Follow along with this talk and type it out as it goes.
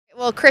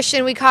Well,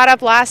 Christian, we caught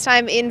up last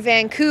time in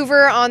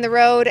Vancouver on the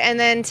road, and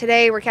then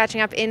today we're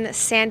catching up in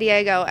San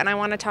Diego, and I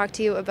want to talk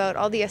to you about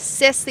all the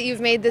assists that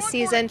you've made this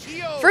season.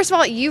 First of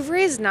all, you've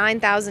raised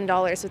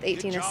 $9,000 with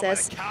 18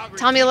 assists.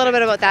 Tell me a little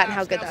bit about that and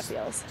how good that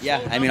feels.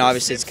 Yeah, I mean,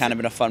 obviously it's kind of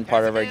been a fun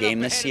part of our game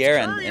this year,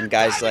 and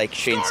guys like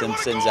Shane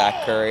Simpson,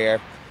 Zach Currier,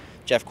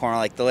 Jeff Corner,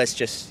 like the list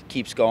just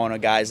keeps going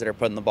of guys that are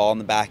putting the ball in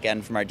the back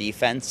end from our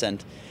defense,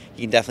 and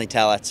you can definitely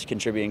tell that's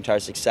contributing to our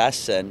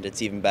success, and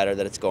it's even better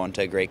that it's going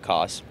to a great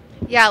cause.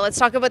 Yeah, let's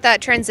talk about that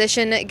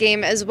transition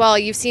game as well.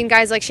 You've seen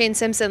guys like Shane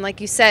Simpson,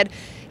 like you said,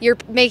 you're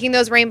making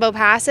those rainbow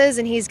passes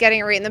and he's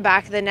getting it right in the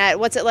back of the net.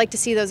 What's it like to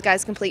see those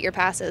guys complete your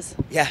passes?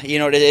 Yeah, you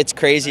know, it's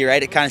crazy,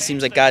 right? It kind of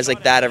seems like guys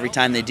like that, every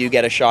time they do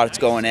get a shot, it's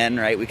going in,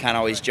 right? We kind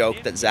of always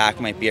joke that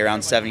Zach might be around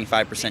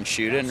 75%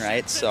 shooting,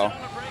 right? So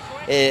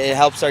it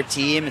helps our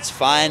team. It's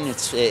fun.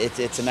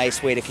 It's a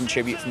nice way to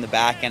contribute from the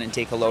back end and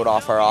take a load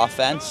off our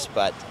offense,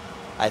 but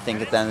I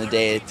think at the end of the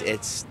day,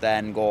 it's the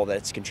end goal that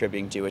it's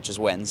contributing to, which is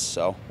wins.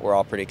 So we're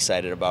all pretty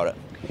excited about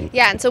it.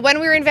 Yeah, and so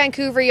when we were in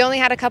Vancouver, you only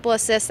had a couple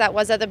assists. That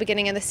was at the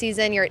beginning of the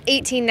season. You're at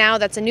 18 now.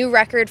 That's a new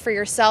record for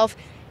yourself.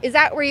 Is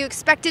that where you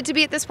expected to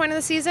be at this point of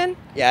the season?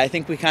 Yeah, I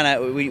think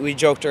we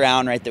joked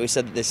around, right, that we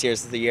said that this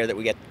year's the year that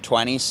we get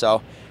 20.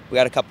 So we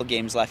got a couple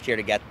games left here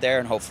to get there,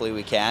 and hopefully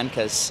we can,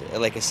 because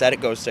like I said,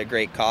 it goes to a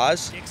great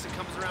cause.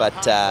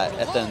 But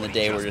at the end of the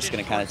day, we're just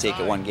going to kind of take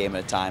it one game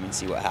at a time and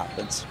see what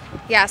happens.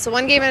 Yeah, so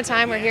one game at a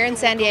time. We're here in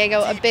San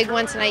Diego. A big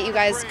one tonight. You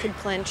guys could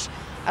clinch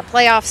a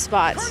playoff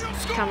spot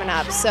coming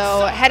up.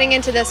 So heading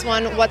into this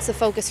one, what's the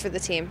focus for the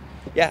team?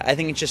 Yeah, I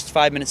think it's just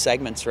 5-minute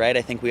segments, right?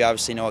 I think we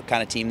obviously know what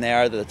kind of team they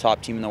are. They're the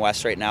top team in the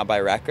West right now by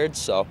record,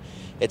 so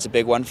it's a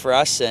big one for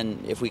us,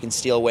 and if we can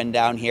steal a win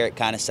down here, it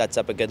kind of sets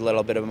up a good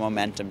little bit of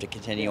momentum to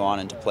continue on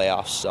into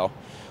playoffs. So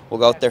we'll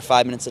go out there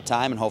 5 minutes at a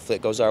time, and hopefully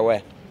it goes our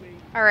way.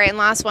 All right, and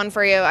last one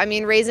for you. I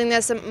mean, raising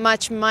this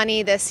much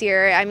money this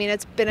year, I mean,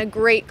 it's been a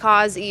great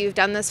cause that you've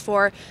done this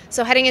for.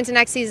 So heading into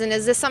next season,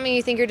 is this something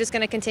you think you're just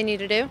going to continue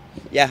to do?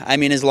 Yeah, I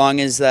mean, as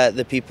long as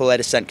the people at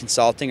Ascent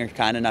Consulting are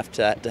kind enough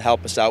to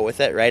help us out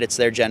with it, right? It's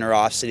their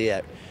generosity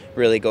that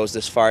really goes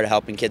this far to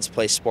helping kids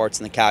play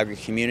sports in the Calgary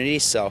community.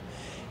 So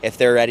if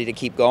they're ready to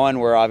keep going,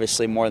 we're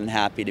obviously more than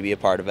happy to be a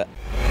part of it.